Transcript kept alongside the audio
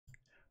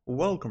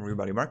Welcome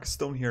everybody, Marcus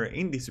Stone here.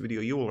 In this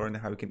video you will learn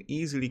how you can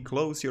easily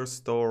close your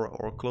store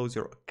or close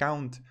your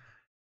account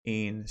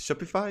in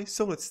Shopify.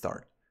 So let's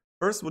start.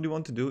 First, what you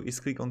want to do is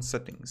click on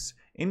settings.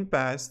 In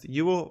past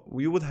you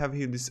would have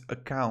here this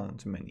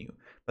account menu,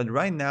 but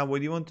right now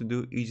what you want to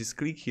do is just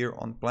click here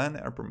on plan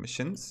and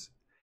permissions,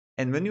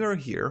 and when you are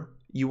here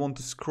you want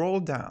to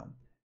scroll down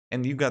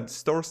and you got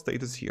store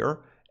status here,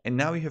 and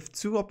now you have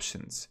two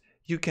options.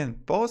 You can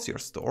pause your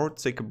store,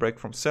 take a break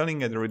from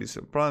selling and ready to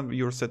sell plan.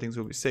 Your settings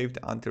will be saved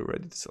until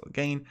ready to sell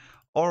again.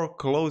 Or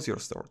close your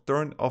store,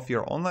 turn off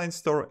your online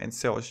store and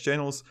sales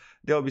channels.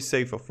 They'll be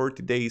saved for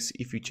 30 days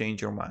if you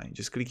change your mind.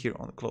 Just click here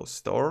on close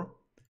store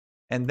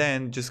and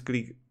then just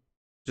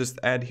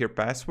add here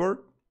password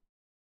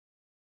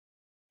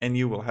and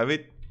you will have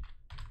it.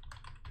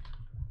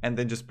 And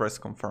then just press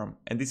confirm.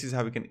 And this is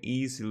how you can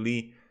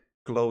easily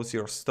close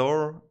your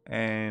store,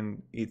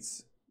 and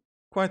it's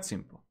quite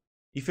simple.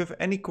 If you have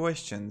any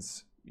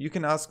questions, you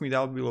can ask me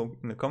down below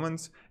in the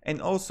comments,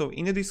 and also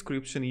in the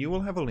description you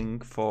will have a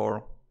link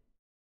for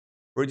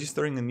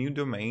registering a new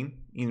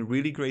domain in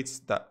really great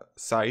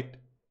site,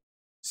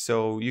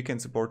 so you can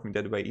support me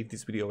that way if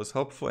this video was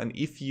helpful. And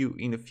if you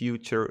in the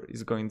future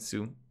is going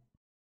to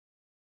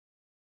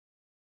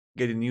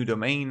get a new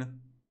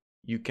domain,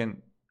 you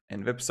can,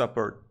 and web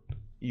support,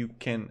 you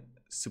can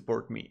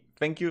support me.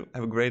 Thank you,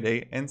 have a great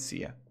day and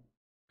see ya.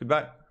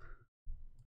 Goodbye.